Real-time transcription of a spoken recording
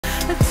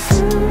I'm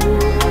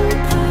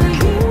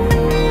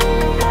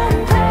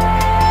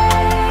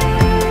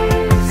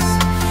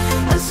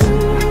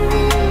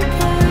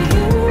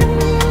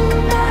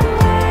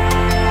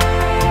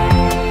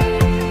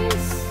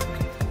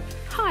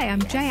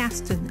Jay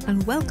Aston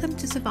and welcome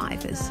to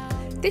Survivors.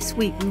 This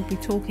week we'll be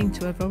talking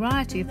to a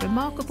variety of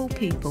remarkable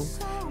people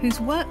whose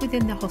work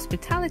within the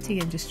hospitality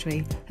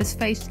industry has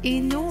faced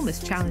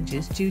enormous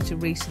challenges due to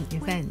recent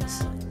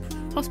events.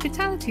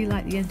 Hospitality,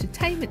 like the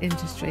entertainment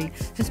industry,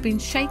 has been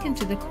shaken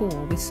to the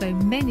core with so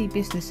many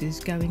businesses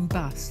going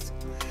bust.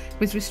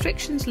 With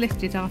restrictions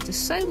lifted after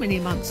so many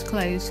months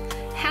closed,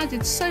 how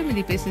did so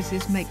many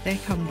businesses make their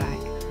comeback?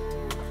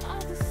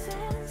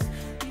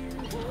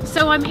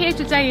 So I'm here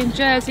today in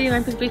Jersey and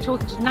I'm going to be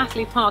talking to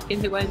Natalie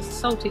Parkin, who owns the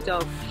Salty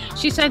Dog.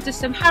 She sent us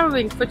some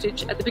harrowing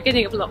footage at the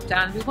beginning of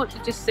lockdown. We want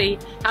to just see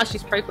how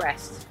she's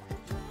progressed.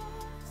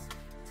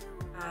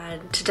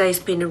 Today's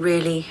been a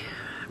really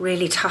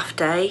tough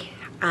day,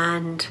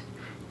 and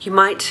you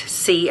might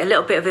see a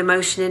little bit of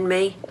emotion in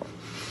me.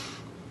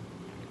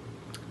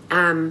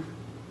 But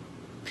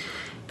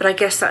I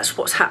guess that's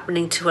what's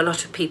happening to a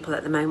lot of people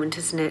at the moment,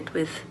 isn't it?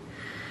 With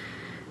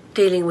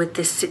dealing with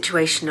this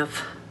situation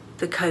of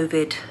the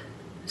COVID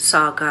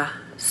saga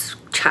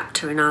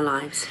chapter in our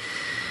lives.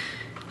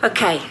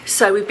 Okay,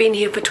 so we've been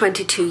here for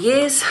 22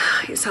 years.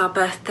 It's our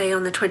birthday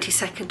on the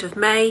 22nd of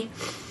May,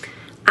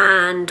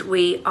 and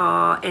we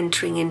are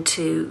entering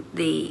into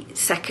the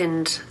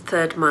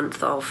third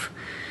month of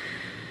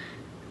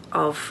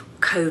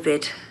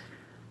COVID.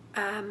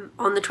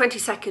 On the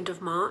 22nd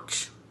of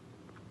March,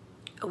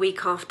 a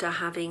week after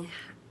having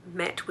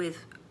met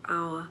with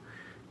our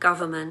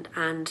government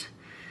and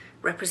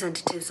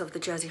representatives of the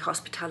Jersey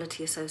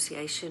Hospitality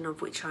Association,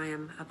 of which I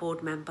am a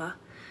board member,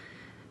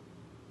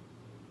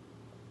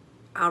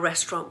 our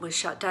restaurant was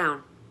shut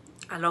down,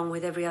 along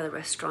with every other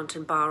restaurant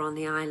and bar on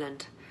the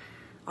island,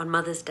 on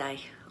Mother's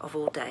Day of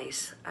all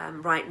days.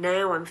 Right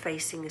now I'm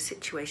facing a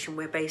situation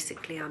where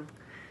basically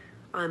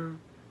I'm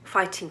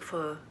fighting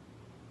for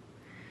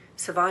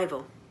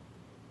survival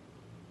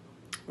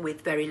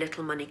with very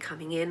little money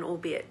coming in,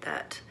 albeit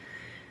that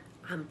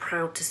I'm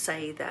proud to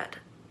say that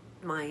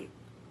my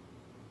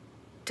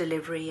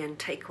delivery and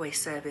takeaway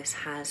service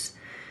has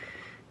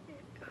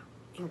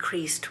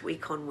increased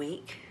week on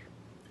week,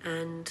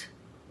 and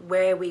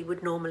where we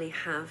would normally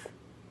have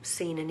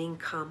seen an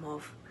income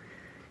of,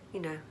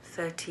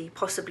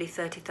 possibly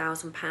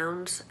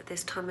 £30,000 at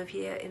this time of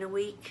year in a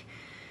week,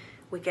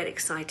 we get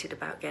excited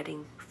about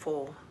getting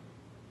 4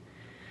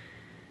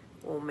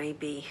 or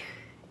maybe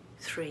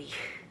 3.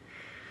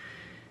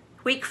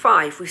 Week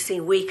 5, we've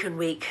seen week on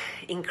week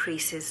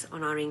increases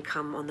on our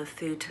income on the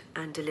food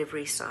and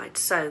delivery side.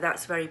 So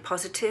that's very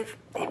positive.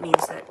 It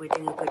means that we're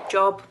doing a good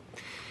job,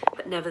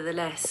 but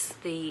nevertheless,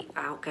 the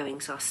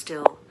outgoings are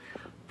still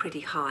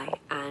pretty high,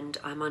 and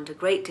I'm under a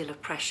great deal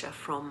of pressure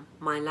from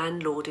my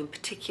landlord in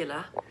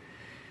particular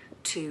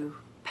to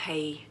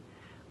pay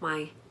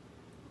my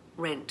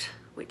rent,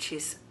 which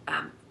is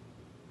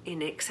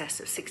in excess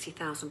of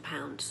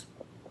 £60,000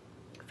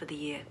 for the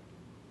year.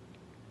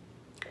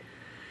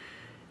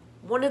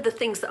 One of the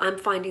things that I'm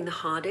finding the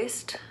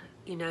hardest,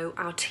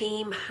 our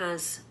team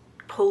has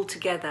pulled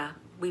together.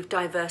 We've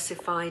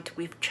diversified,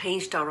 we've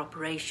changed our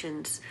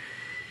operations,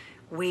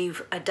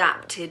 we've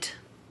adapted,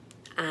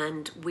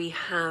 and we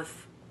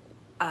have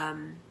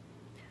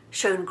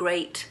shown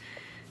great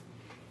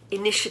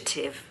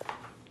initiative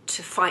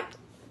to fight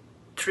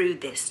through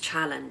this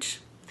challenge.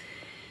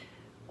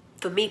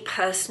 For me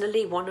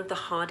personally, one of the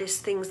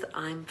hardest things that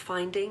I'm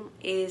finding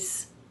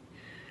is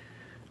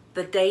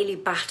the daily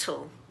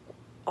battle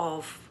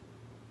of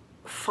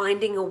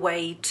finding a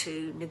way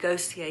to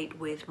negotiate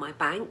with my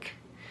bank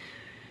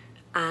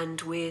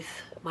and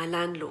with my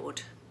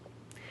landlord.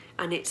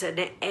 And it's an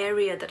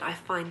area that I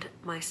find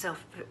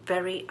myself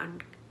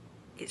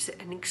it's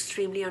an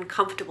extremely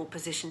uncomfortable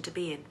position to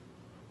be in.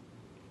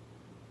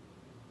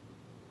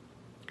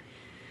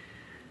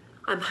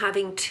 I'm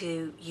having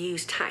to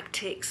use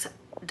tactics,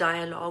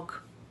 dialogue,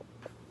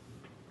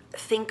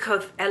 think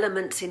of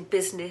elements in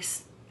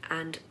business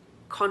and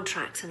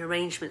contracts and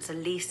arrangements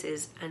and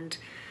leases and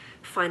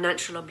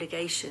financial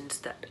obligations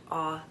that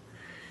are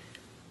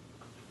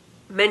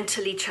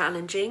mentally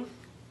challenging,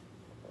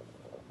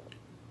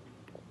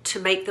 to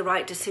make the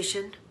right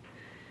decision,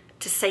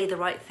 to say the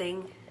right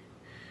thing,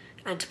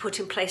 and to put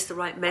in place the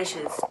right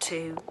measures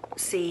to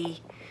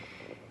see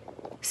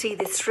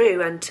this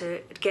through and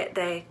to get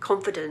their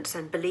confidence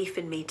and belief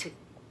in me to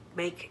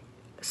make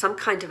some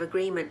kind of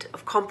agreement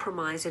of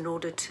compromise in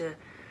order to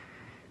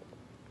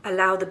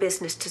allow the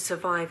business to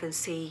survive and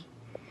see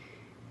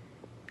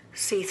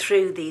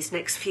through these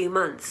next few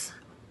months.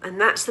 And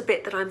that's the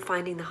bit that I'm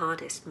finding the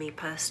hardest, me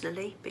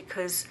personally,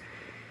 because,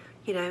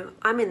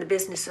 I'm in the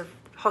business of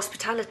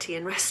hospitality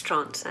and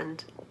restaurants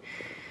and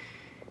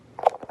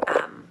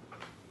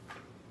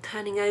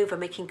turning over,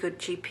 making good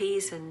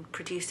GPs and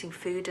producing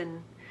food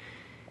and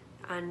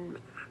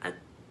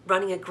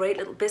running a great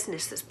little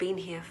business that's been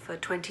here for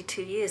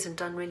 22 years and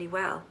done really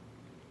well.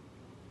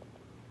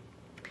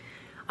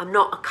 I'm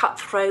not a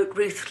cutthroat,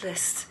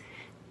 ruthless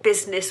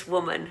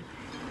businesswoman.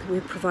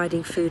 We're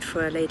providing food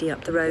for a lady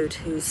up the road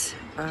who's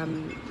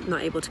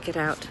not able to get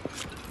out.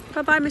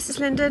 Bye-bye, Mrs.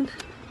 Linden.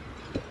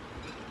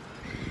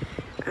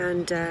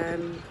 And her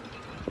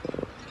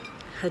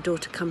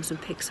daughter comes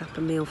and picks up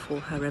a meal for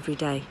her every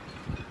day.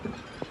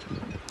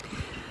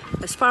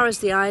 As far as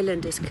the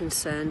island is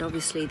concerned,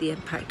 obviously the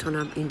impact on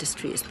our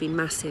industry has been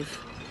massive,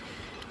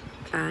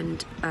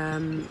 and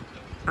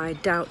I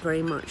doubt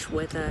very much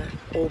whether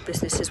all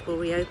businesses will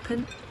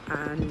reopen,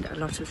 and a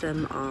lot of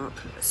them are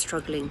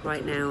struggling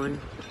right now, and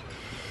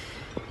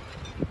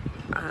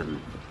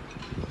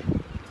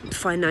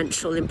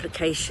financial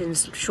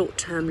implications,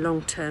 short-term,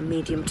 long-term,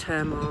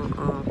 medium-term,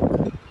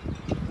 are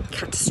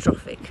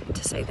catastrophic,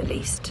 to say the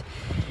least.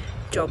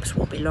 Jobs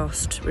will be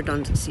lost,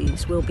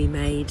 redundancies will be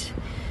made,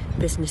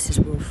 businesses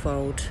will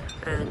fold,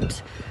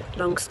 and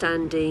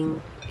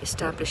long-standing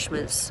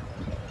establishments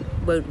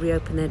won't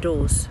reopen their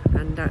doors,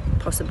 and that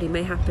possibly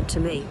may happen to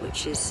me,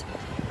 which is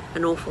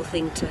an awful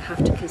thing to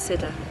have to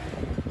consider.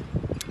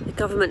 The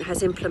government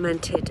has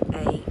implemented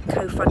a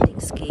co-funding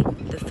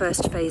scheme. The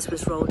first phase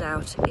was rolled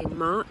out in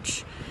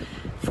March,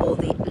 for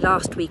the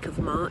last week of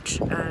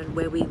March, and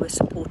where we were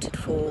supported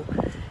for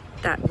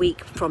that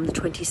week from the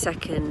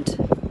 22nd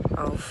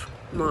of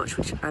March,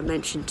 which I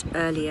mentioned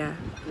earlier,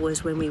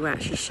 was when we were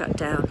actually shut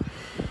down.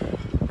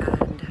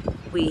 And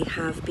we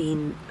have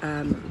been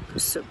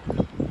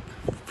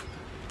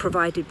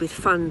provided with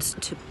funds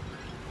to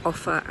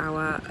offer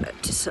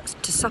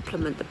to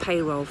supplement the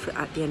payroll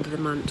at the end of the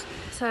month.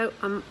 So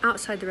I'm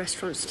outside the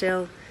restaurant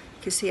still.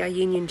 You can see our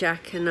Union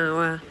Jack and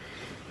our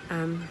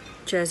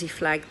Jersey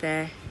flag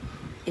there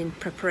in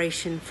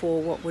preparation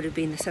for what would have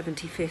been the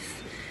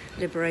 75th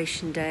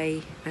Liberation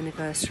Day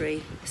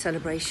anniversary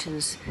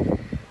celebrations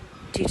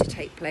due to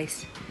take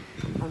place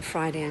on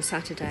Friday and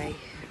Saturday,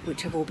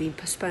 which have all been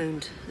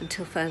postponed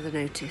until further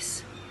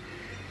notice.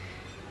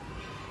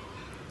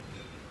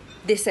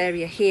 This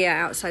area here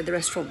outside the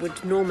restaurant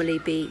would normally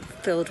be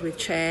filled with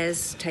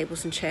chairs,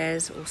 tables and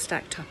chairs, all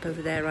stacked up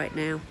over there right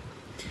now.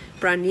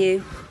 Brand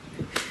new,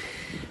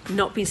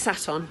 not been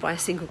sat on by a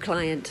single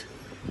client.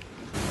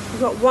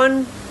 We've got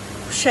one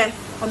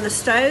chef on the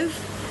stove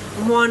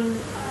and one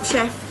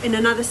chef in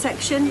another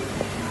section,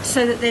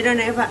 so that they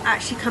don't ever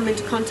actually come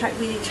into contact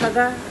with each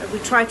other. We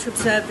try to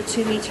observe the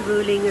 2-metre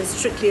ruling as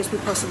strictly as we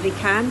possibly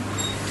can.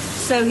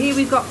 So here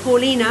we've got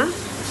Paulina,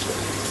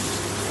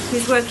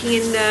 who's working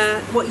in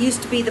what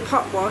used to be the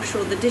pot wash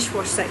or the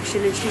dishwash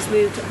section, and she's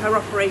moved her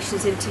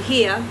operations into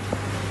here.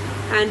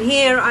 And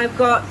here I've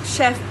got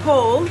Chef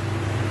Paul,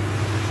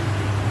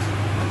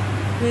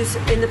 who's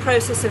in the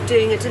process of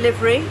doing a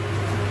delivery.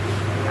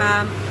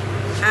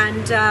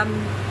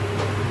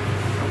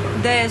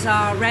 There's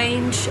our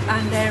range,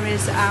 and there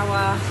is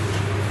our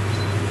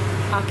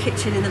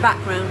kitchen in the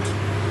background.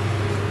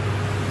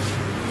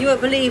 You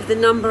won't believe the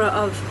number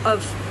of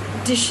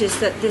dishes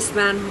that this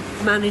man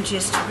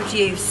manages to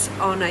produce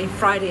on a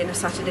Friday and a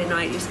Saturday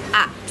night. Is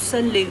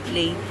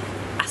absolutely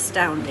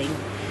astounding.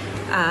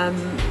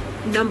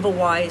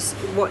 Number-wise,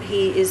 what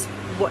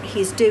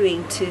he's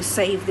doing to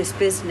save this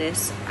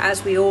business,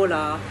 as we all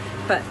are,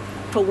 but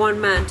for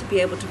one man to be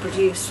able to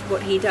produce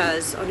what he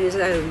does on his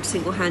own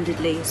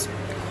single-handedly is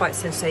quite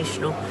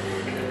sensational.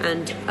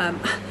 And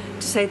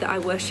to say that I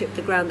worship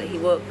the ground that he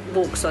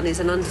walks on is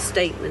an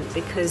understatement,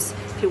 because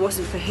if it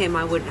wasn't for him,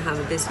 I wouldn't have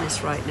a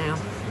business right now.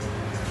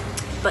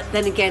 But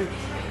then again,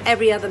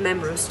 every other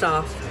member of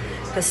staff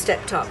has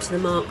stepped up to the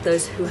mark,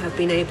 those who have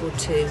been able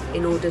to,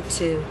 in order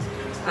to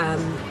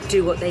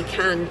do what they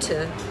can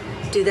to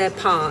do their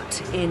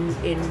part in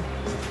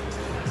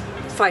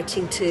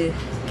fighting to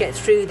get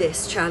through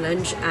this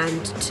challenge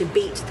and to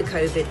beat the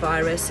COVID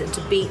virus, and to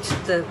beat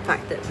the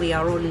fact that we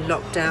are all in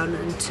lockdown,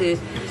 and to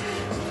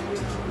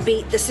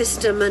beat the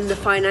system and the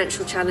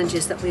financial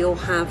challenges that we all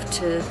have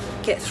to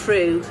get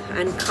through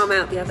and come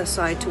out the other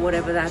side to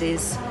whatever that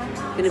is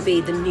going to be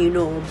the new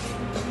norm,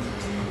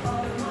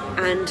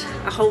 and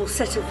a whole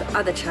set of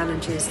other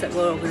challenges that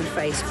we're all going to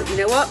face. But you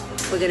know what?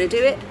 We're going to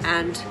do it,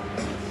 and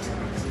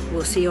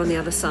we'll see you on the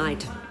other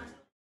side.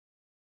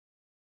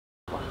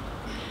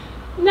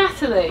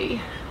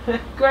 Natalie,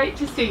 great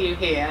to see you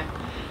here.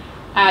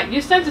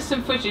 You sent us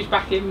some footage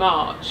back in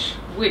March,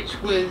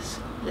 which was,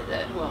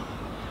 well,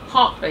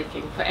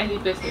 heartbreaking for any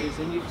business,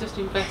 and you've just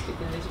invested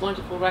in this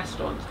wonderful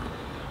restaurant,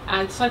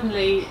 and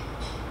suddenly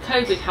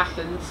COVID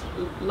happens,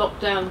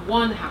 lockdown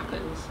 1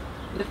 happens.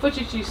 The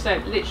footage you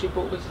sent literally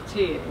brought me to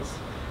tears.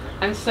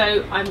 And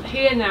so I'm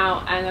here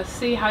now, and I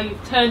see how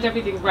you've turned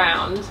everything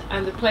round,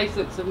 and the place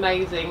looks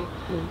amazing.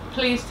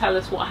 Please tell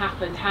us what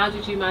happened. How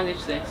did you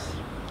manage this?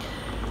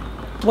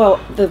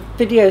 Well, the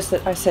videos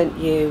that I sent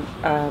you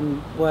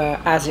were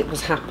as it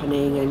was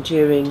happening, and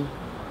during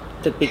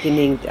the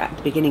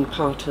beginning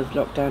part of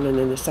lockdown, and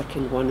then the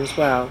second one as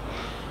well.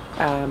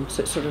 So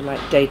it's sort of like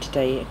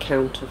day-to-day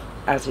account of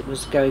as it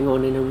was going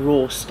on in a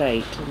raw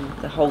state, and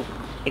the whole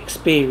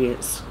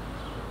experience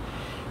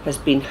has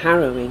been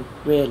harrowing,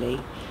 really.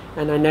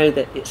 And I know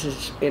that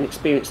it's an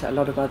experience that a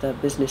lot of other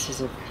businesses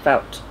have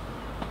felt.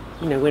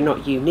 You know, we're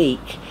not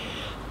unique,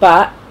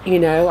 but you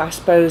know, I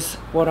suppose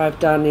what I've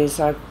done is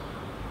I've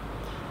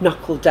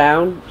knuckled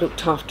down,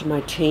 looked after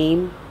my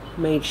team,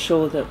 made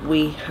sure that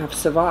we have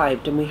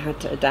survived, and we had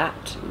to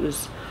adapt. It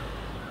was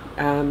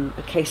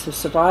a case of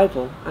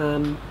survival.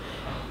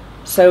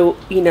 So,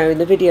 you know, in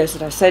the videos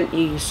that I sent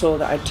you, you saw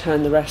that I'd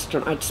turned the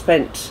restaurant. I'd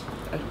spent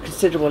a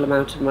considerable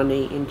amount of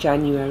money in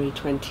January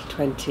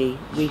 2020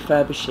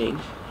 refurbishing.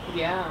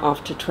 Yeah.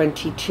 After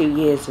 20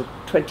 years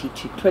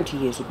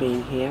of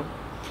being here.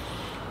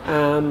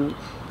 And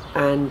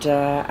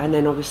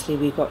then obviously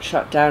we got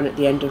shut down at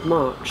the end of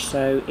March,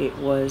 so it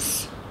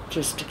was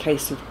just a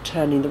case of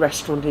turning the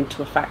restaurant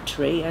into a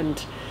factory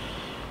and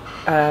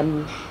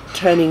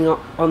turning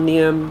on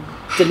the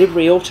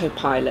delivery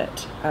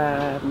autopilot,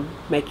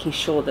 making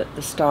sure that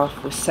the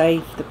staff were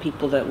safe, the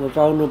people that were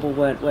vulnerable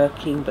weren't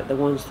working, but the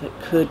ones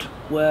that could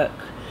work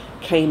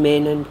came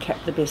in and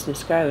kept the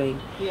business going.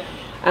 Yeah.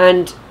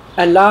 And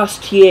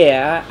last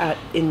year,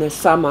 in the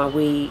summer,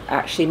 we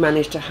actually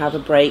managed to have a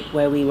break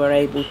where we were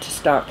able to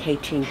start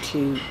catering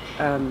to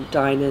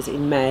diners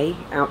in May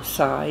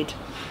outside,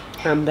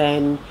 and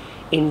then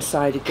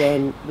inside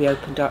again we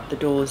opened up the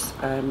doors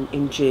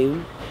in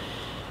June,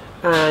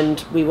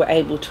 and we were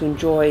able to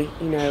enjoy,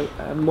 you know,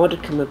 a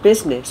modicum of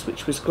business,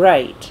 which was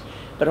great.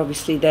 But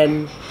obviously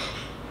then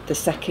the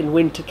second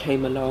winter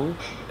came along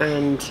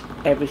and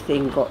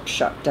everything got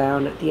shut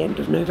down at the end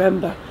of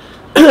November.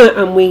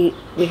 And we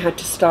had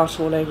to start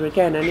all over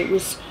again, and it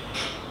was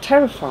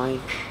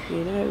terrifying,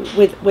 you know,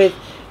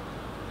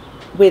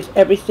 with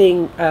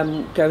everything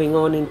going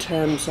on in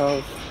terms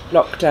of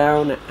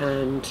lockdown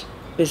and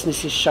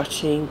businesses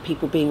shutting,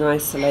 people being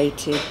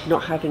isolated,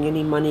 not having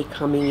any money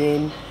coming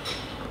in,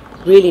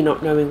 really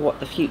not knowing what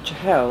the future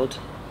held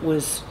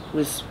was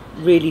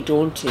really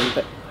daunting.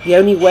 But the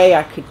only way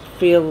I could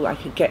feel I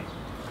could get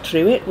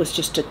through it was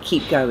just to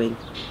keep going.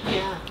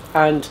 Yeah.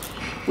 And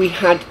we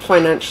had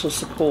financial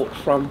support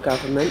from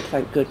government,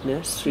 thank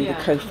goodness, through the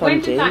co-funding.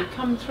 When did that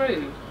come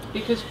through?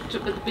 Because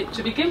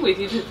to begin with,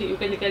 you didn't think you were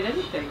going to get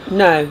anything.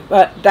 No,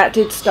 but that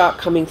did start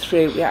coming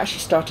through. We actually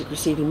started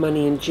receiving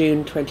money in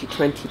June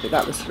 2020, but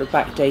that was sort of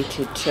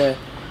backdated to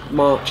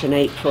March and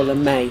April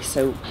and May.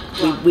 So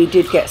we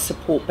did get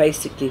support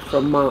basically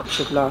from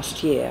March of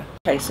last year.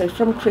 Okay, so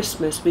from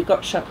Christmas we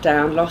got shut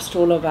down, lost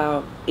all of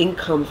our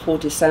income for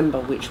December,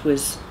 which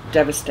was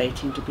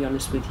devastating, to be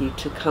honest with you,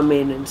 to come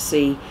in and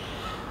see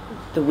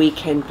the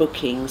weekend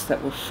bookings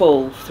that were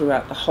full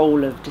throughout the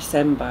whole of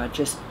December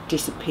just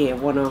disappear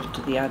one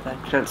after the other,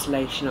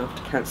 cancellation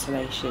after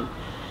cancellation,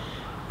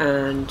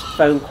 and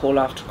phone call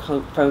after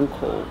phone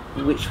call,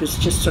 which was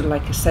just sort of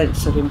like a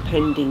sense of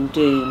impending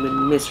doom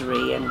and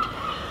misery, and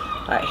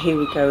here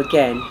we go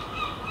again.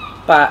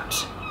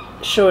 But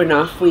sure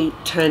enough, we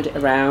turned it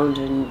around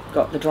and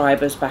got the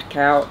drivers back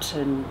out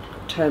and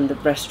turned the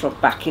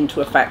restaurant back into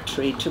a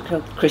factory, took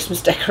our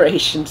Christmas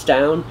decorations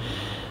down.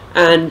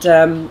 And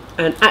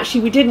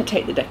actually we didn't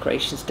take the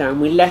decorations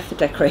down, we left the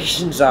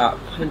decorations up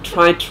and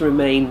tried to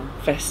remain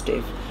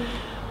festive.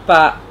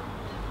 But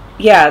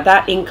yeah,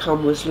 that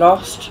income was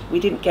lost. We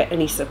didn't get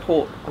any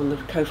support on the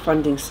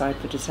co-funding side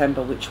for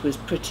December, which was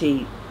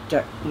pretty,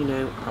 you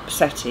know,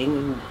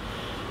 upsetting,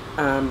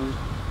 and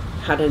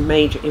had a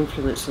major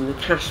influence on the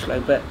cash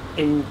flow. But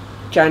in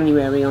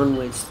January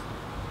onwards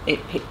it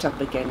picked up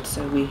again,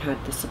 so we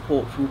had the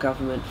support from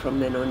government from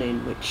then on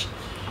in, which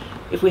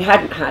if we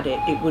hadn't had it,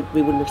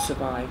 we wouldn't have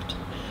survived.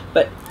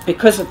 But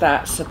because of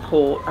that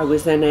support, I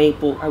was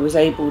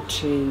able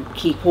to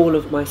keep all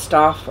of my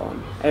staff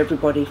on.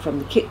 Everybody from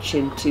the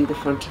kitchen to the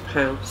front of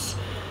house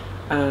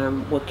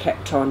were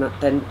kept on at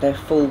their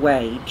full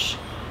wage,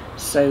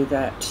 so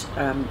that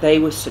they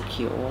were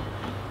secure,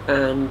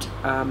 and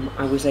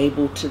I was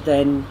able to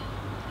then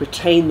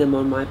retain them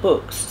on my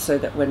books, so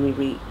that when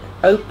we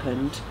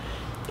reopened,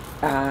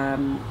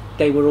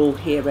 they were all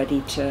here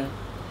ready to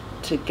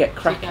get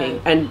cracking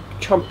and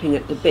chomping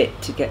at the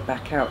bit to get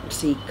back out and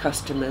see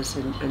customers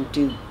and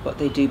do what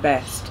they do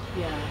best.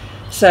 Yeah.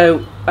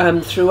 So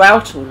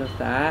throughout all of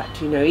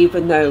that, you know,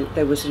 even though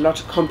there was a lot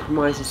of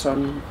compromises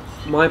on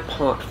my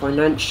part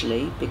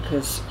financially,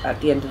 because at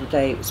the end of the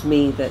day it was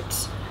me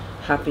that's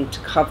having to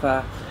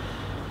cover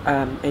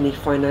any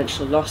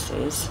financial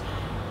losses,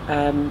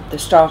 the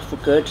staff were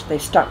good, they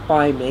stuck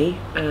by me,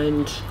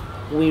 and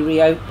we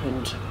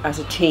reopened as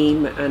a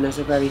team and as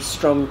a very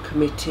strong,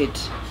 committed,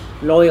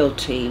 loyal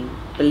team,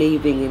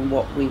 believing in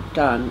what we've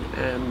done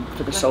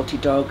for the Salty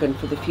Dog and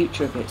for the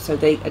future of it. So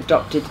they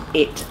adopted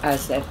it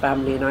as their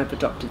family, and I've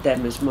adopted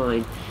them as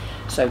mine,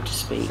 so to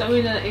speak. So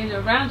in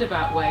a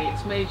roundabout way,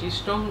 it's made you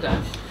stronger.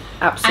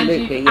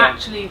 Absolutely, and you've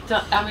actually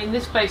done, I mean,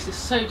 this place is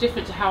so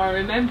different to how I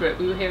remember it.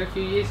 We were here a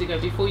few years ago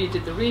before you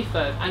did the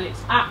refurb, and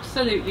it's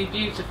absolutely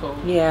beautiful.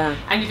 Yeah.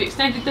 And you've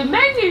extended the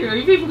menu.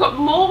 You've even got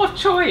more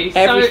choice.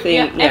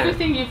 Everything. So,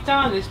 everything you've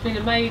done has been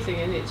amazing,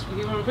 and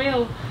you're a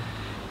real.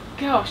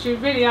 Gosh, you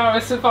really are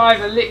a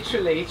survivor,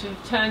 literally, to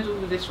have turned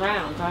all of this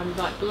round. I'm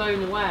like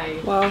blown away.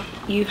 Well,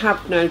 you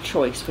have no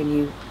choice when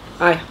you.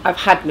 I've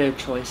had no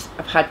choice.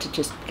 I've had to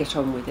just get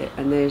on with it,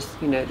 and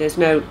there's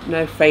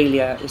no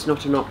failure is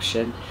not an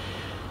option.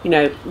 you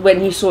know,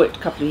 when you saw it a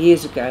couple of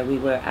years ago, we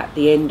were at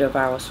the end of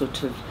our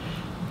sort of,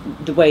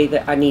 the way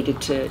that I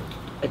needed to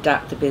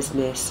adapt the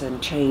business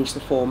and change the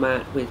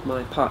format with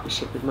my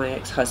partnership with my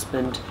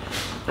ex-husband,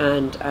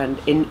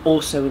 and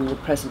also in the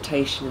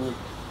presentation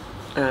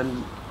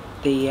and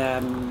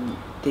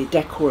the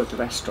decor of the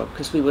restaurant,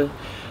 because we were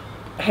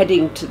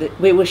heading to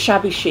we were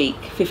shabby chic,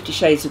 50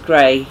 Shades of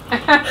Grey,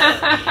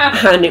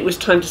 and it was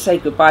time to say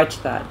goodbye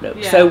to that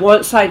look. So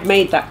once I'd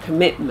made that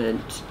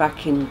commitment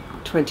back in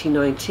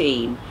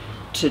 2019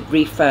 to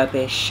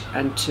refurbish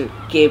and to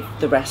give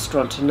the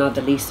restaurant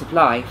another lease of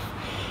life,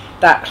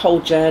 that whole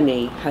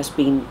journey has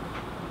been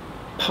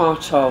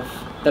part of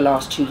the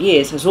last 2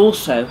 years, has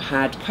also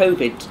had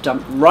COVID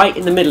dumped right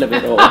in the middle of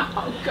it all.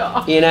 Oh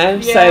God. You know,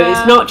 so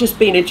it's not just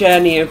been a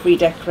journey of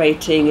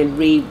redecorating and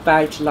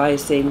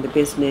revitalising the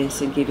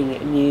business and giving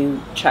it a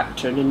new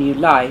chapter and a new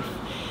life.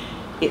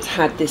 It's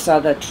had this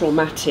other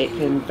traumatic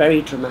and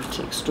very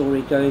dramatic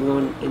story going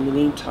on in the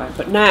meantime.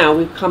 But now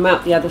we've come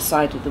out the other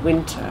side of the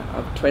winter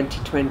of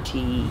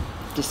 2020,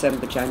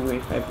 December, January,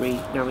 February,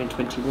 now in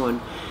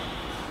 21.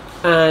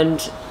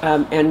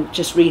 And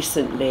just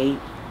recently,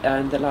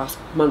 the last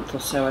month or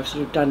so, I've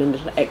sort of done a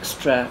little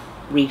extra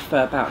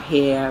refurb out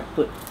here,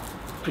 put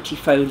pretty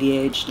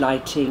foliage,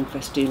 lighting,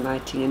 festoon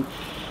lighting,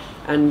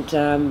 and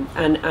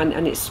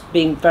it's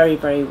being very,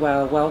 very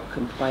well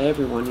welcomed by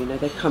everyone. You know,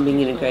 they're coming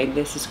in and going,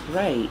 "This is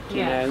great."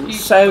 You know, beautiful.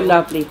 So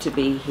lovely to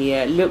be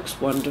here. It looks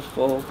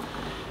wonderful,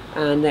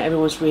 and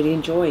everyone's really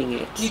enjoying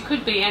it. You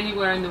could be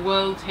anywhere in the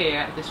world here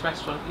at this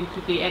restaurant. You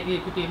could be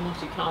in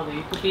Monte Carlo.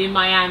 You could be in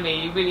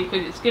Miami. You really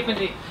could. It's given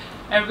it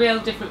a real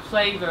different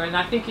flavour, and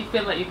I think you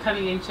feel like you're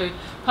coming into,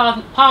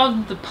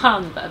 pardon the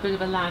pun, but a bit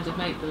of a land of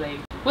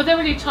make-believe. Were there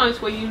any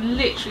times where you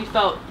literally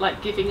felt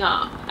like giving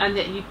up and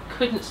that you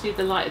couldn't see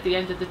the light at the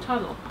end of the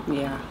tunnel?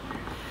 Yeah,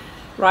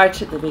 right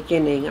at the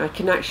beginning. I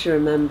can actually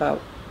remember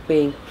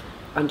being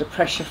under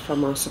pressure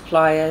from our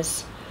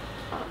suppliers,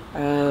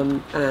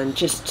 and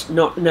just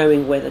not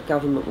knowing whether the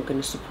government were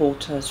going to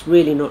support us,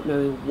 really not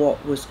knowing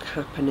what was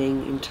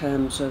happening in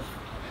terms of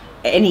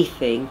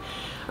anything.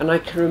 And I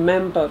can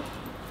remember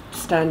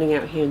standing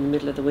out here in the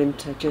middle of the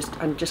winter,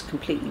 just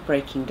completely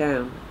breaking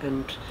down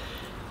and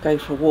going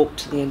for a walk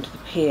to the end of the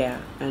pier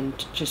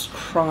and just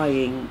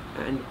crying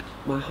and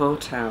my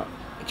heart out,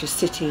 just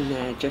sitting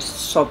there, just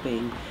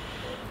sobbing.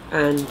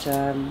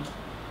 And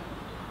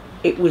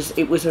it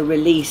was a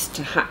release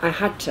to I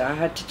had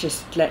to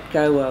just let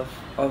go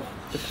of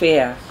the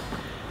fear.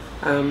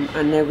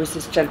 And there was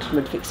this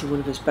gentleman fixing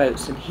one of his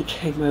boats, and he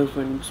came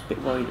over and was a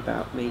bit worried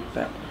about me,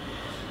 but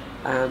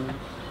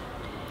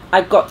I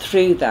got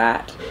through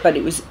that. But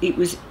it was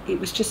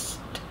just,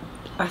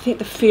 I think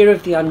the fear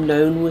of the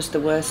unknown was the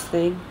worst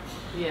thing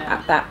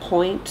at that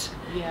point.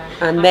 Yeah,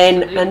 and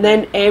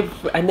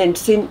then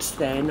since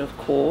then, of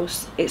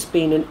course, it's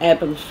been an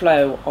ebb and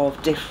flow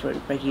of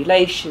different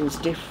regulations,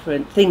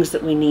 different things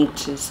that we need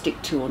to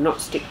stick to or not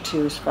stick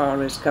to as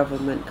far as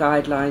government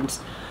guidelines.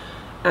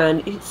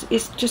 And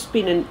it's just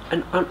been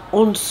an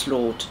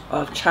onslaught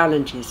of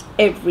challenges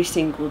every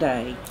single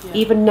day. Yeah.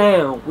 Even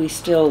now, we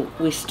still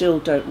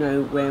don't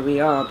know where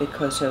we are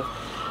because of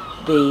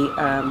the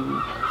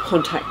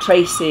contact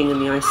tracing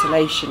and the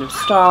isolation of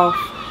staff.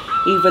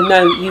 Even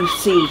though you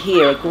see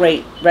here a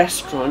great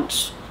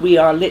restaurant, we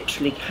are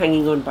literally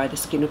hanging on by the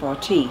skin of our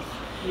teeth.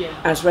 Yeah.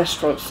 As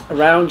restaurants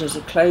around us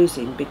are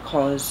closing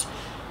because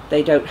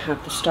they don't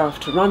have the staff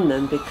to run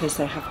them, because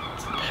they have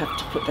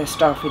to put their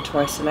staff into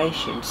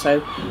isolation.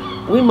 So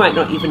we might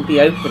not even be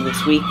open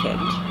this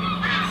weekend.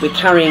 We're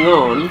carrying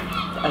on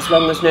as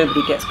long as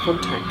nobody gets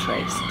contact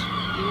traced.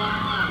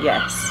 Wow.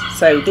 Yes,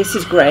 so this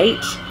is great,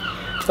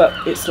 but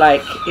it's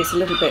a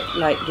little bit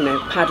like, you know,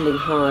 paddling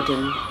hard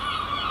and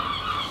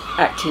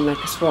acting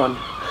like a swan.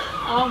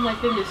 Oh my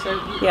goodness! So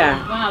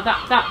yeah, wow,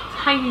 that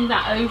hanging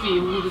that over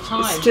you all the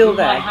time. It's still you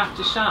there. Might have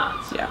to shut.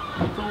 Yeah.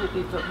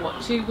 For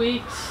what, 2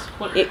 weeks?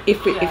 What,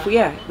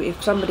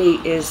 if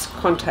somebody is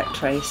contact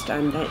traced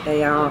and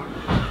they are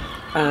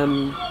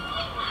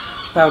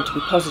found to be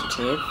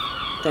positive,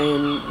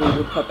 then we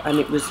would and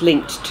it was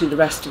linked to the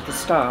rest of the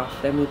staff,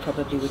 then we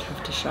probably would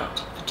have to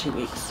shut for 2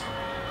 weeks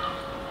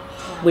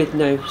with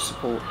no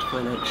support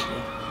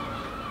financially.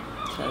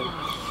 So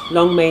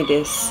long may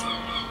this.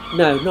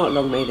 No, not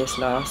long may this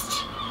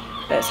last.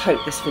 Let's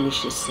hope this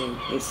finishes soon.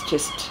 It's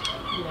just,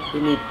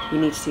 we need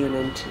to see an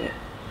end to it.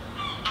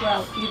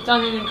 Well, you've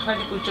done an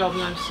incredible job,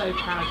 and I'm so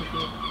proud of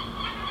you.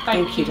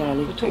 Thank you,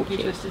 darling. For talking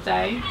to us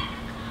today.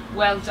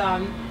 Well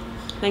done.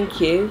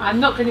 Thank you. I'm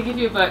not going to give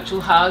you a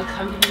virtual hug.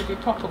 I'm going to give you a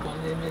proper one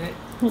in a minute,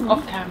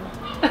 off camera.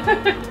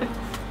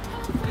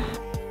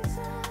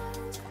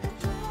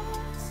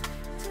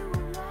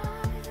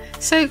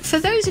 So for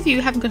those of you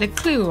who haven't got a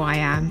clue who I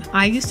am,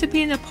 I used to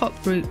be in a pop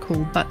group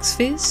called Bucks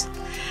Fizz,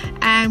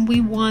 and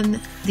we won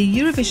the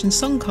Eurovision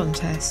Song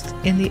Contest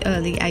in the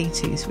early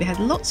 80s. We had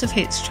lots of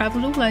hits,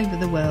 travelled all over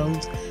the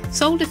world,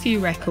 sold a few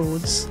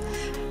records,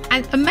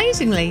 and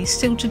amazingly,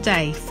 still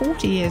today,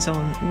 40 years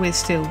on, we're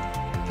still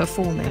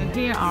performing. So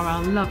here are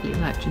our lovely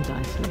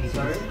merchandise ladies,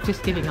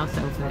 just giving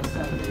ourselves a little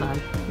bit of a plug.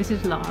 This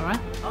is Lara,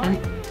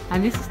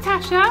 and this is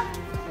Tasha.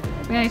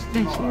 There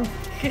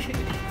she is.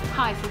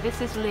 Hi, so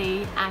this is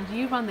Lee, and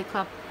you run the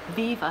club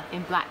Viva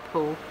in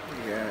Blackpool.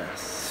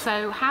 Yes.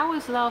 So how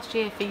was last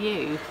year for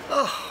you?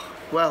 Oh,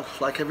 well,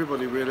 like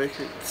everybody really.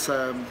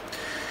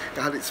 It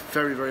had its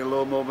very, very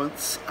low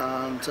moments,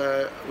 and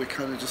we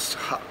kind of just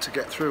had to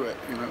get through it.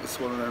 You know,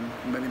 it's one of them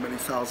many, many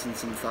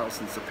thousands and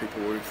thousands of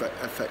people were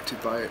affected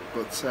by it.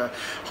 But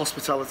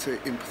hospitality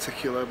in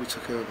particular, we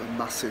took a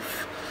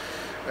massive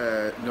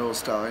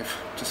nosedive,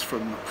 just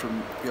from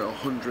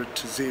 100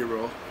 to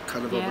 0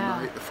 kind of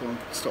overnight. The phone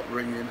stopped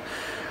ringing.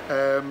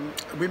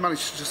 We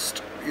managed to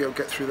just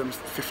get through them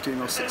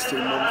 15 or 16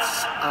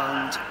 months,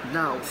 and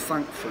now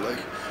thankfully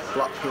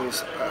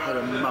Blackpool's had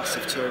a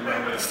massive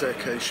turnaround with the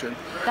staycation.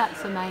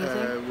 That's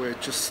amazing. We're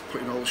just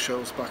putting all the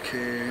shows back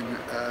in.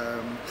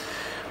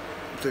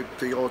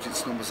 The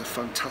audience numbers are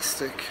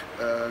fantastic,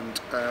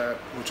 and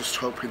we're just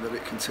hoping that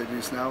it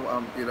continues now.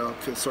 I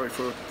feel sorry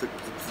for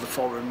the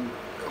foreign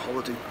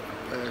holiday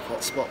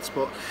hotspots,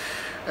 but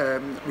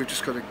we've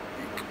just got to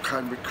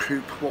kind of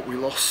recoup what we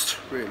lost,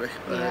 really,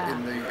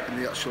 in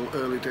the actual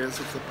early days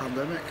of the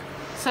pandemic.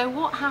 So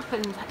what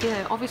happened?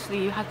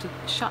 Obviously you had to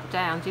shut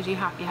down. You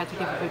had to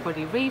give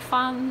everybody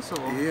refunds,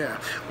 or? Yeah.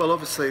 Well,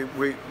 obviously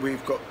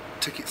we've got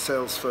ticket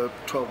sales for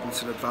 12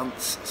 months in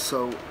advance,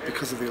 so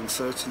because of the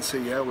uncertainty,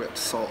 we had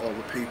to sort all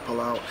the people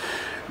out,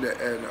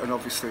 and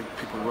obviously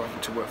people were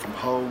having to work from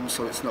home,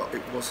 so it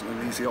wasn't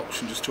an easy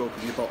option just to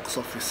open your box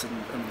office and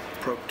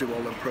do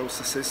all them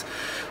processes.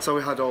 So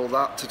we had all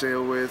that to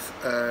deal with.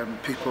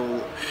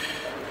 People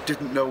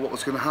didn't know what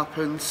was going to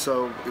happen,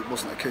 so it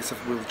wasn't a case of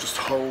we'll just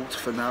hold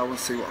for now and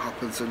see what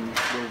happens, and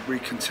we'll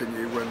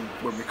recontinue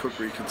when we could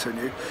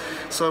recontinue.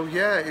 So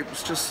yeah, it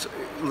was just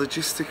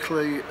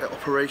logistically,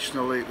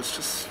 operationally, it was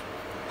just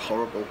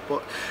horrible.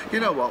 But you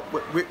know what,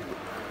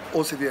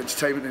 also in the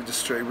entertainment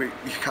industry, you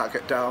can't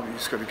get down, you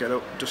just got to get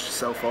up, dust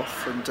yourself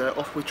off, and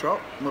off we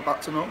trot, and we're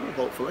back to normal,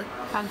 hopefully.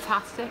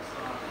 Fantastic.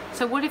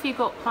 So what have you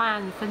got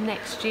planned for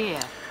next year?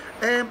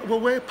 Well,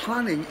 we're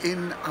planning,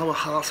 in our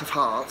heart of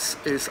hearts,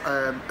 is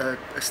a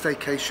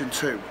staycation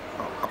too,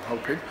 I'm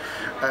hoping.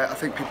 I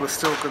think people are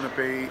still going to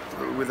be,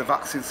 with the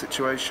vaccine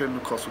situation,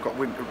 of course we've got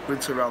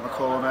winter around the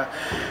corner,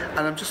 and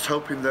I'm just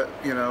hoping that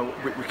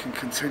we can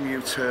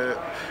continue to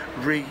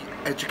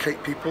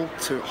re-educate people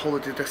to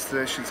holiday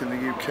destinations in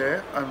the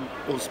UK, and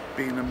us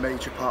being a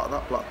major part of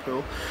that,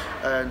 Blackpool,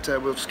 and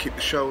we'll just keep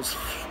the shows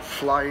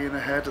flying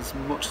ahead as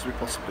much as we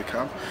possibly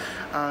can,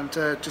 and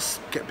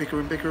just get bigger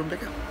and bigger and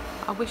bigger.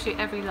 I wish you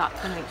every luck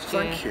for next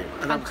year. Thank you,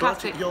 and fantastic. I'm glad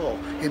that you're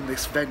in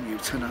this venue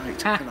tonight,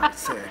 can I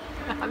say?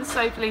 I'm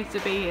so pleased to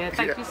be here.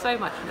 Thank you so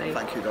much, Lee.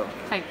 Thank you, Don.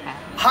 Take care.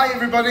 Hi,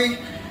 everybody.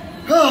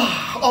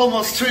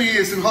 Almost 2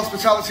 years, and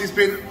hospitality has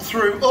been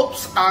through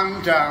ups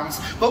and downs,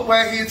 but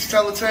we're here to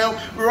tell the tale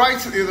right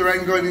at the other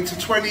end, going into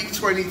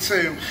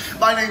 2022.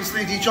 My name's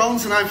Lee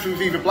Johns, and I'm from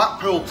Viva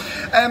Blackpool.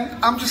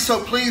 I'm just so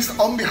pleased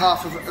on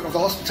behalf of the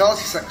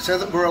hospitality sector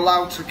that we're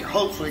allowed to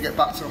hopefully get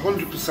back to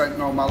 100%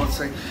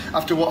 normality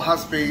after what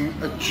has been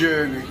a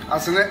journey,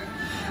 hasn't it?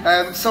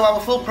 So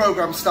our full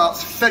programme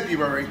starts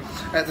February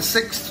the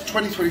 6th,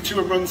 2022,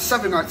 and runs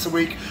 7 nights a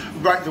week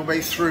right the way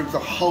through the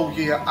whole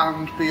year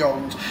and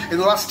beyond. In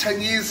the last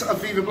 10 years of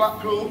Viva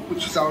Blackpool,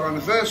 which is our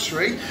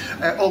anniversary,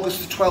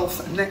 August the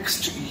 12th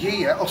next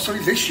year,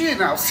 this year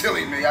now,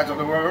 silly me, I don't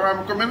know where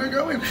I'm coming and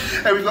going.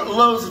 We've got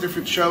loads of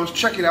different shows.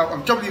 Check it out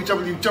on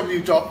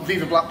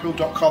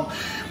www.vivablackpool.com.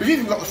 We've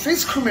even got the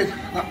Fizz coming,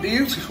 that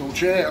beautiful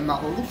Jay and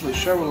that lovely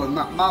Cheryl and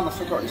that man, I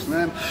forgot his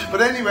name. But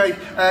anyway,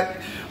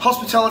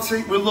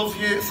 hospitality, we love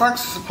you.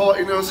 Thanks for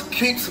supporting us.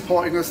 Keep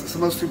supporting us. It's the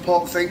most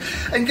important thing.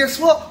 And guess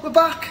what? We're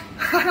back.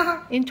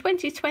 In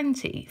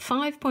 2020,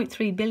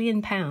 £5.3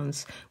 billion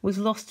was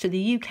lost to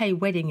the UK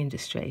wedding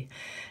industry,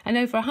 and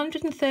over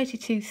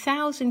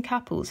 132,000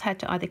 couples had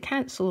to either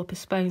cancel or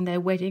postpone their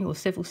wedding or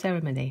civil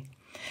ceremony.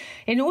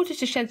 In order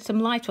to shed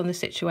some light on the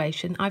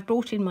situation, I've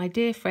brought in my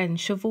dear friend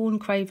Siobhan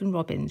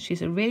Craven-Robins.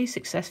 She's a really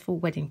successful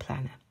wedding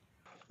planner.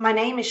 My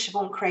name is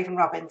Siobhan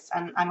Craven-Robins,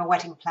 and I'm a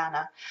wedding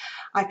planner.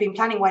 I've been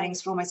planning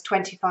weddings for almost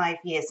 25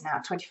 years now,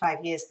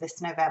 25 years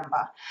this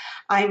November.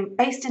 I'm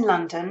based in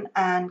London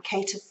and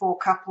cater for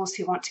couples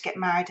who want to get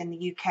married in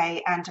the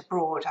UK and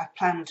abroad. I've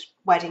planned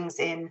weddings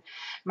in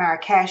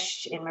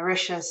Marrakesh, in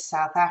Mauritius,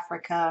 South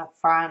Africa,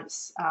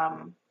 France,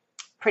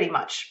 pretty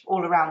much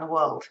all around the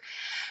world.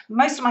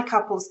 Most of my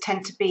couples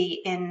tend to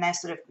be in their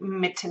sort of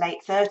mid to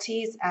late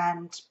 30s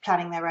and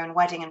planning their own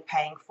wedding and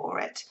paying for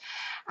it.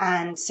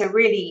 And so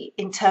really,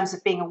 in terms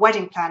of being a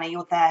wedding planner,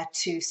 you're there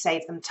to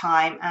save them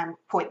time and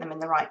point them in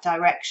the right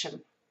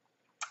direction.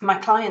 My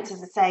clients,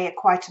 as I say, are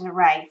quite an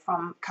array,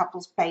 from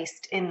couples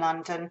based in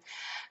London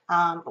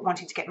but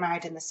wanting to get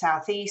married in the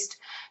southeast,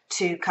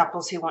 to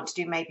couples who want to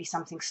do maybe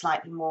something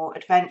slightly more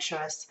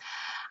adventurous.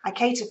 I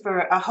cater for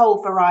a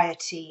whole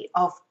variety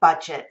of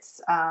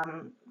budgets,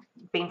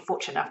 being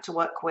fortunate enough to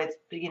work with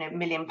 £1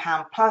 million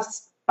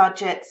plus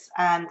budgets,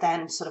 and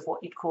then sort of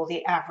what you'd call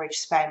the average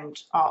spend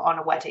on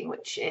a wedding,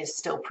 which is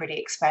still pretty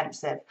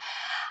expensive.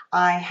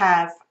 I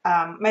have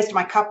most of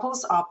my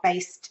couples are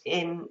based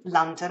in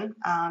London,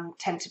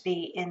 tend to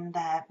be in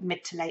their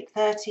mid to late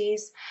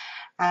 30s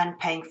and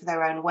paying for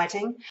their own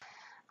wedding.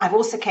 I've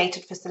also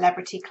catered for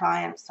celebrity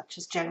clients such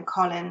as Joan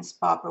Collins,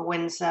 Barbara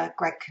Windsor,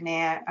 Greg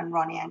Kinnear and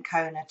Ronnie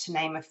Ancona, to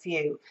name a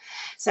few.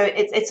 So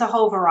it's a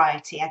whole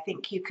variety. I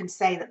think you can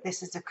say that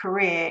this as a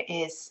career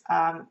is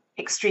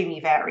extremely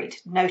varied.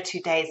 No 2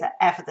 days are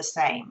ever the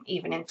same,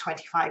 even in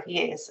 25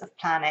 years of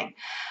planning.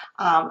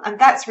 And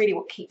that's really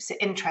what keeps it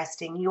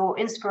interesting. Your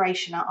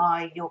inspiration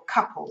are your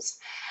couples.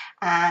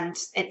 And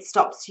it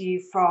stops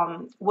you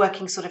from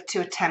working sort of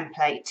to a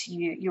template.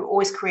 You're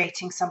always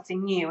creating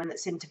something new and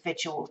that's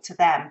individual to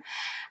them.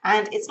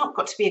 And it's not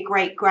got to be a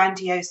great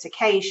grandiose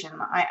occasion.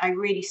 I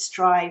really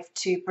strive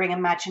to bring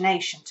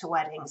imagination to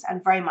weddings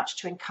and very much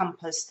to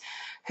encompass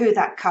who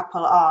that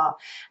couple are.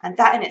 And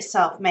that in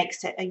itself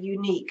makes it a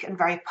unique and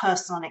very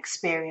personal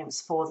experience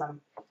for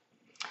them.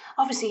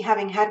 Obviously,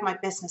 having had my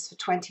business for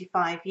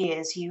 25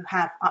 years, you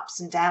have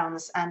ups and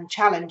downs and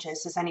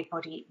challenges, as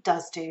anybody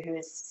does do who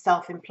is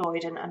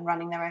self-employed and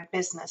running their own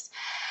business.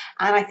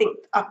 And I think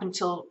up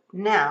until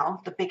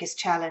now, the biggest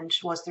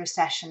challenge was the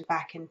recession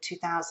back in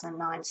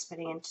 2009,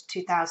 spilling into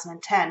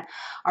 2010.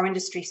 Our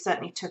industry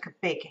certainly took a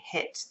big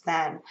hit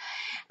then.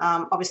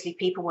 Obviously,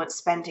 people weren't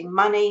spending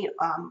money,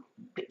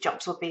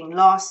 jobs were being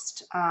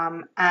lost,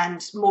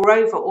 and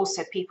moreover,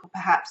 also people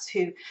perhaps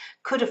who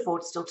could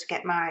afford still to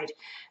get married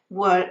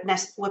were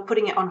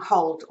putting it on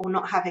hold or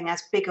not having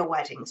as bigger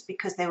weddings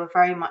because they were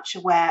very much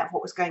aware of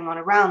what was going on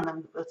around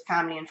them with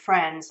family and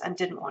friends and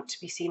didn't want to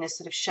be seen as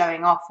sort of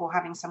showing off or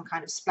having some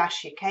kind of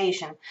splashy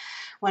occasion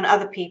when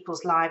other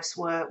people's lives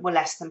were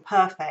less than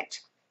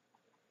perfect.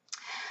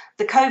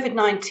 The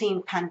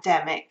COVID-19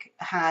 pandemic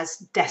has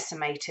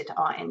decimated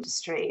our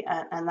industry,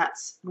 and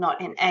that's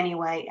not in any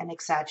way an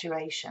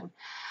exaggeration.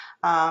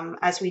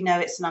 As we know,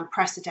 it's an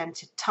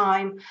unprecedented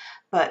time,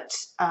 but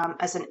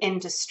as an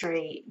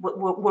industry,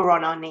 we're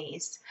on our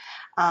knees.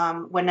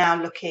 We're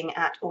now looking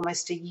at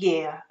almost a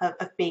year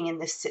of being in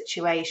this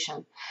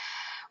situation.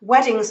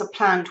 Weddings are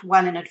planned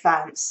well in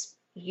advance,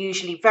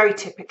 usually very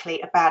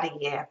typically about a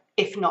year,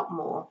 if not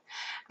more.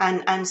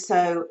 And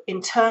so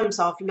in terms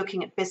of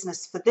looking at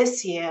business for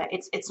this year,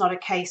 it's not a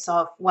case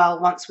of, well,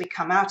 once we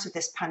come out of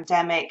this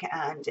pandemic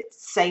and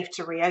it's safe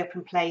to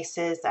reopen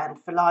places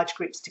and for large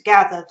groups to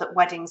gather, that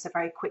weddings are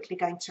very quickly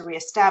going to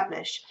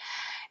reestablish.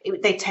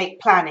 They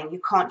take planning.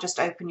 You can't just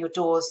open your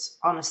doors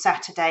on a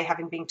Saturday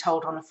having been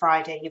told on a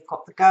Friday you've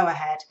got the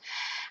go-ahead.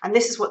 And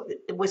this is what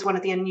was one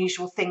of the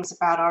unusual things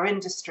about our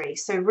industry.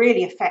 So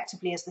really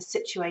effectively, as the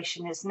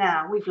situation is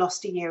now, we've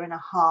lost a year and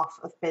a half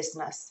of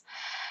business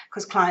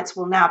because clients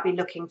will now be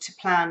looking to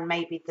plan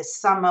maybe this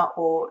summer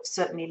or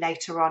certainly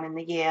later on in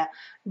the year,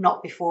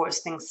 not before as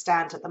things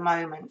stand at the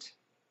moment.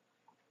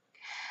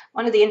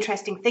 One of the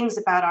interesting things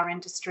about our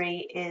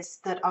industry is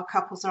that our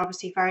couples are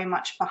obviously very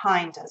much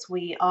behind us.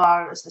 We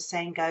are, as the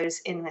saying goes,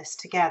 in this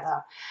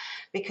together,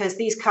 because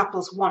these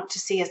couples want to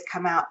see us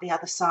come out the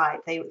other side.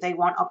 They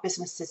want our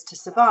businesses to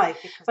survive.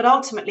 But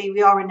ultimately,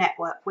 we are a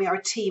network. We are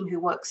a team who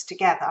works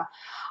together.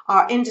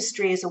 Our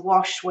industry is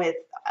awash with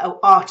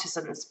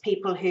artisans,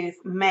 people who've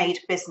made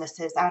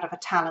businesses out of a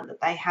talent that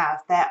they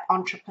have. They're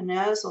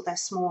entrepreneurs or they're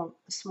small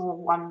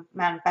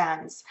one-man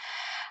bands.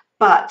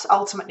 But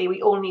ultimately,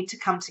 we all need to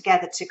come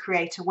together to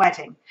create a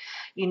wedding.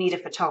 You need a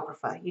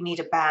photographer, you need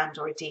a band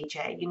or a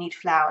DJ, you need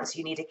flowers,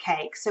 you need a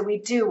cake. So we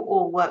do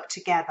all work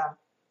together.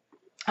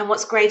 And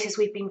what's great is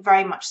we've been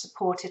very much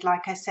supported,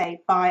 like I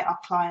say, by our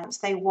clients.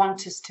 They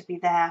want us to be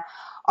there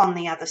on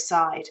the other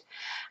side.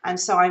 And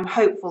so I'm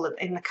hopeful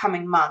that in the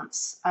coming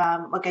months,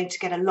 we're going to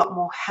get a lot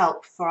more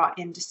help for our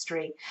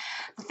industry.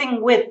 The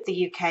thing with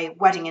the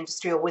UK wedding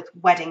industry, or with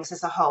weddings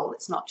as a whole,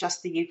 it's not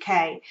just the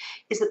UK,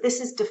 is that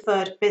this is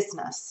deferred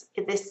business.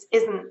 This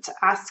isn't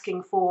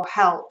asking for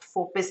help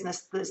for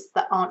businesses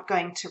that aren't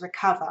going to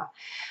recover.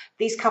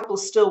 These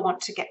couples still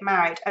want to get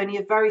married. Only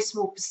a very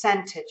small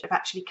percentage have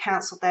actually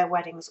cancelled their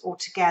weddings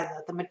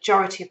altogether. The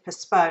majority have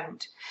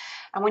postponed.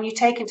 And when you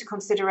take into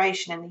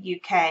consideration in the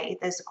UK,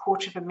 there's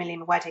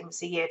 250,000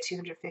 weddings a year,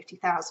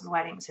 250,000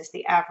 weddings is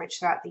the average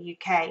throughout the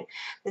UK.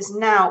 There's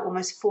now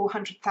almost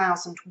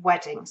 400,000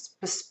 weddings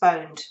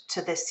postponed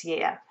to this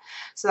year.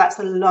 So that's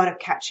a lot of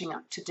catching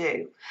up to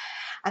do.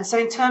 And so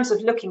in terms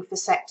of looking for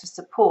sector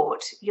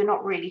support, you're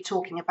not really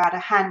talking about a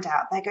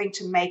handout. They're going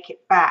to make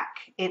it back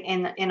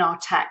in our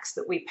tax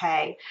that we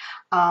pay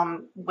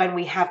when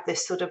we have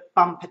this sort of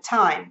bumper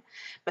time.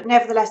 But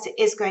nevertheless, it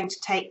is going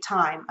to take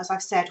time. As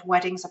I've said,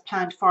 weddings are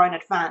planned far in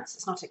advance.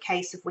 It's not a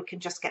case of we can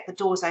just get the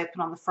doors open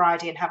on the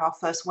Friday and have our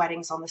first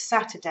weddings on the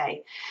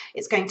Saturday.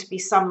 It's going to be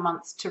some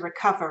months to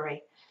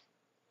recovery.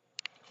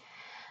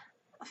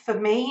 For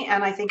me,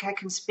 and I think I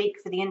can speak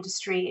for the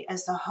industry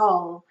as a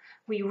whole,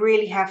 we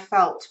really have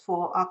felt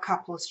for our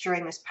couples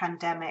during this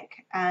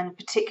pandemic, and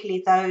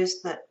particularly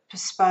those that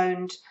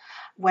postponed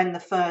when the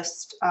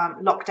first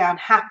lockdown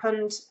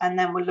happened, and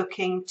then we're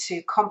looking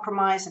to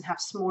compromise and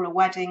have smaller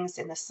weddings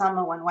in the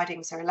summer when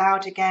weddings are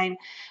allowed again.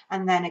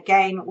 And then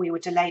again, we were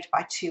delayed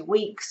by 2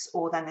 weeks,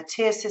 or then the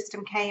tier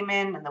system came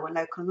in and there were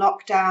local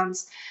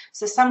lockdowns.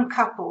 So some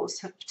couples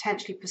have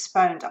potentially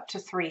postponed up to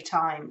 3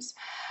 times.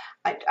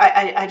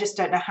 I just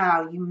don't know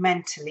how you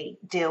mentally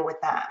deal with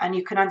that. And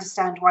you can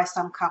understand why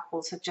some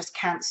couples have just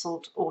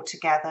cancelled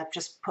altogether,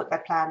 just put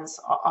their plans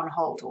on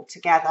hold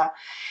altogether.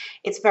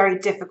 It's very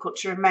difficult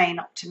to remain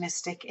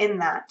optimistic in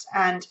that.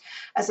 And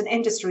as an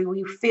industry,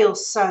 we feel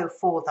so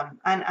for them.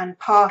 And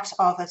part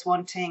of us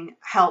wanting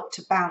help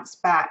to bounce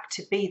back,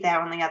 to be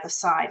there on the other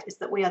side, is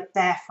that we are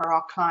there for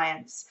our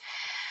clients.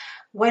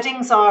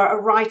 Weddings are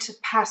a rite of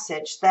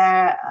passage.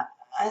 They're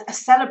a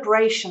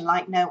celebration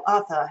like no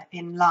other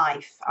in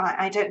life.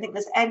 I don't think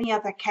there's any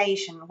other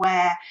occasion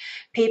where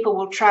people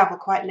will travel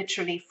quite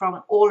literally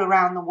from all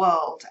around the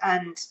world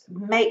and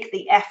make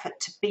the effort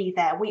to be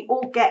there. We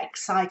all get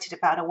excited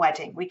about a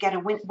wedding. We get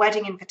a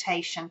wedding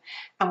invitation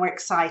and we're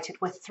excited,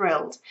 we're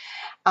thrilled.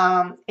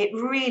 It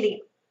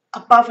really,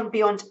 above and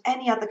beyond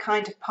any other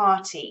kind of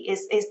party,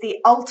 is the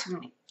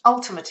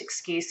ultimate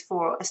excuse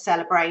for a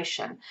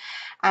celebration,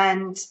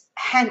 and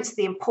hence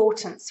the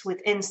importance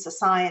within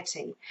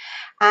society.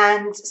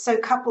 And so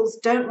couples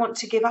don't want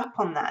to give up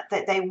on that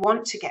they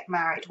want to get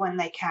married when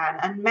they can,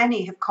 and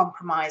many have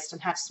compromised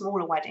and had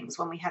smaller weddings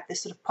when we had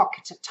this sort of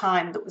pocket of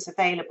time that was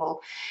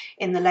available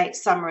in the late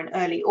summer and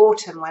early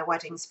autumn where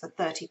weddings for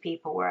 30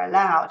 people were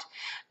allowed.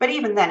 But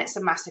even then, it's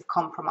a massive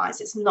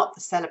compromise. It's not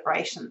the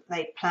celebration that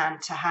they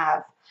planned to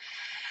have.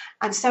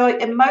 And so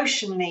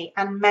emotionally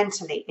and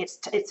mentally,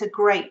 it's a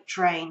great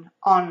drain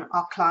on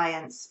our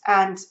clients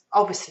and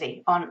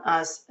obviously on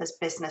us as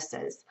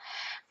businesses.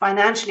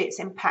 Financially,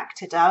 it's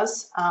impacted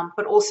us,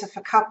 but also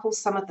for couples,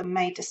 some of them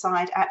may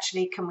decide,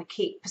 actually, can we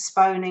keep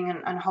postponing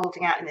and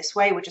holding out in this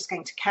way? We're just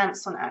going to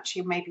cancel, and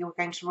actually maybe we're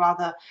going to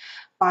rather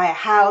buy a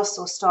house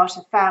or start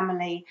a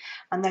family,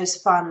 and those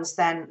funds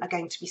then are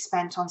going to be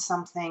spent on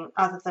something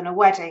other than a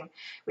wedding,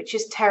 which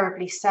is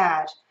terribly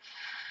sad.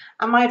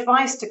 And my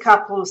advice to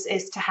couples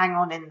is to hang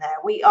on in there.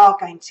 We are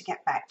going to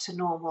get back to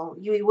normal.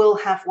 We will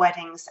have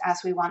weddings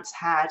as we once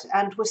had,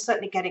 and we're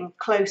certainly getting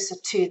closer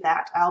to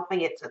that,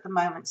 albeit at the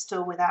moment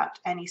still without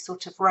any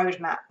sort of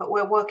roadmap. But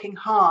we're working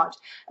hard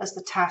as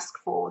the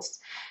task force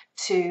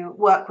to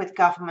work with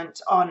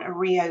government on a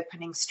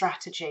reopening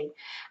strategy,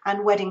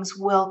 and weddings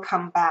will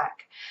come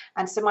back.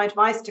 And so my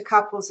advice to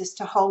couples is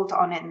to hold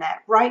on in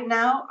there. Right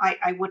now,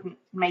 I wouldn't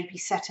maybe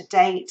set a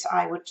date.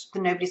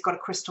 Nobody's got a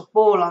crystal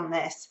ball on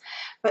this,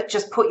 but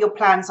just put your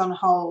plans on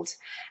hold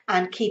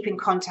and keep in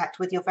contact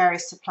with your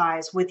various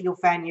suppliers, with your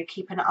venue,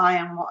 keep an eye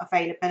on what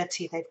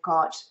availability they've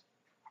got.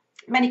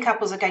 Many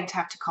couples are going to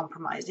have to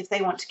compromise if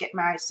they want to get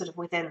married sort of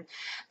within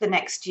the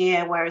next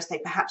year, whereas they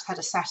perhaps had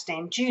a Saturday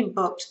in June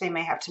booked. They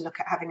may have to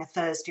look at having a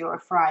Thursday or a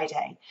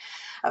Friday.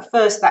 At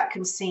first, that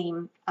can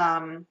seem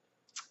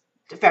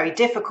very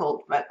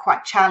difficult, but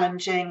quite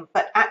challenging,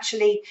 but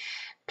actually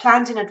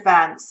planned in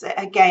advance.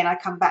 Again, I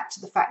come back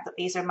to the fact that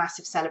these are a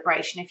massive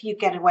celebration. If you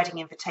get a wedding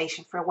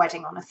invitation for a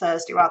wedding on a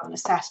Thursday rather than a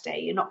Saturday,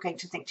 you're not going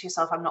to think to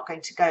yourself, I'm not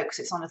going to go because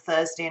it's on a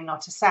Thursday and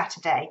not a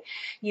Saturday.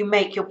 You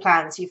make your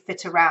plans, you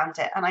fit around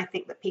it. And I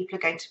think that people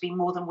are going to be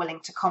more than willing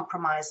to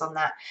compromise on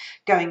that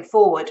going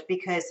forward,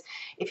 because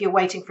if you're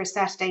waiting for a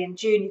Saturday in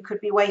June, you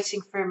could be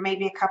waiting for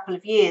maybe a couple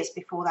of years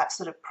before that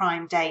sort of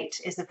prime date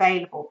is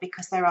available,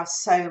 because there are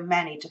so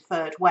many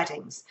deferred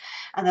weddings.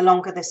 And the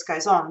longer this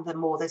goes on, the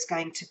more there's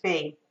going to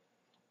be.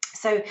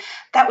 So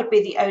that would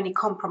be the only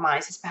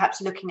compromise, is perhaps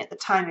looking at the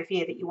time of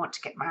year that you want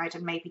to get married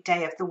and maybe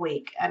day of the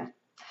week. And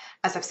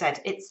as I've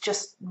said, it's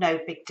just no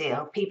big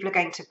deal. People are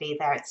going to be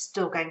there. It's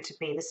still going to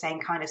be the same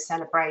kind of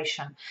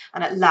celebration.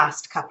 And at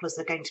last, couples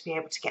are going to be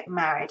able to get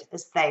married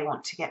as they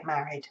want to get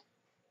married.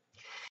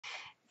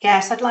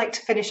 Yes, I'd like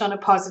to finish on a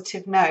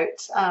positive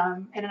note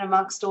in and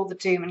amongst all the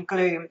doom and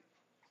gloom.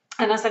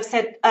 And as I've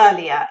said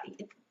earlier,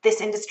 this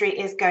industry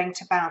is going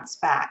to bounce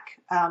back.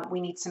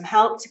 We need some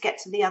help to get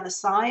to the other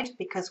side,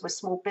 because we're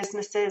small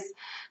businesses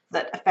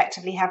that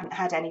effectively haven't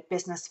had any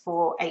business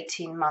for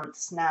 18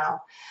 months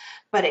now.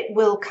 But it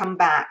will come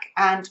back.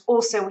 And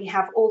also we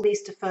have all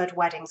these deferred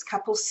weddings.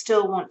 Couples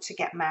still want to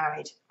get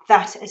married.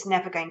 That is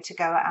never going to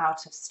go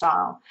out of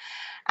style.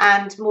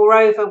 And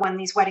moreover, when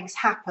these weddings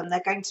happen,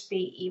 they're going to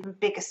be even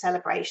bigger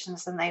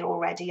celebrations than they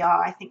already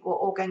are. I think we're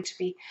all going to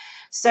be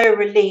so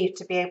relieved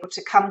to be able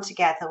to come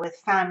together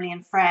with family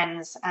and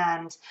friends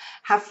and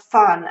have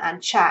fun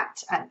and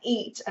chat and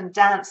eat and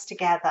dance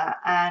together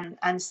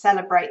and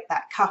celebrate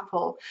that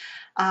couple.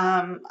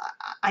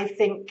 I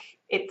think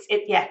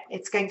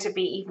it's going to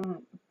be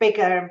even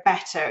bigger and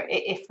better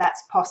if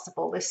that's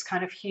possible. This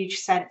kind of huge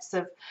sense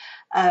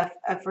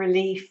of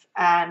relief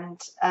and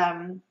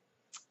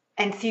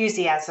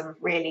enthusiasm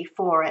really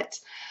for it.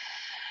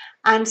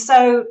 And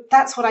so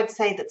that's what I'd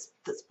say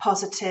that's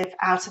positive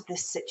out of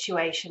this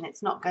situation.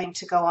 It's not going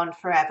to go on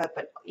forever,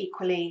 but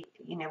equally,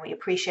 we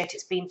appreciate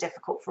it's been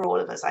difficult for all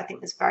of us. I think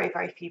there's very,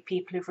 very few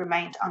people who've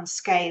remained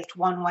unscathed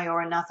one way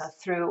or another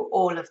through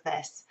all of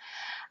this.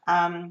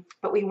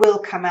 But we will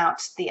come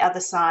out the other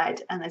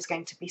side, and there's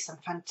going to be some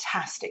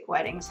fantastic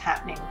weddings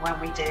happening when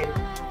we do.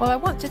 Well, I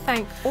want to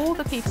thank all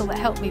the people that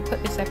helped me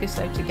put this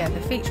episode together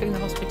featuring the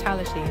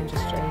hospitality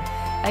industry.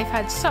 They've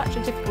had such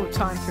a difficult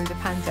time through the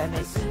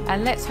pandemic,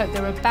 and let's hope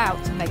they're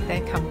about to make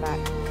their comeback.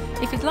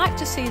 If you'd like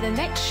to see the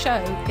next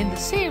show in the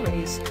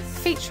series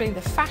featuring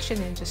the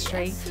fashion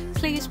industry,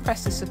 please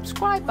press the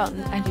subscribe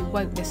button and you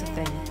won't miss a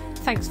thing.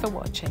 Thanks for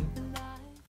watching.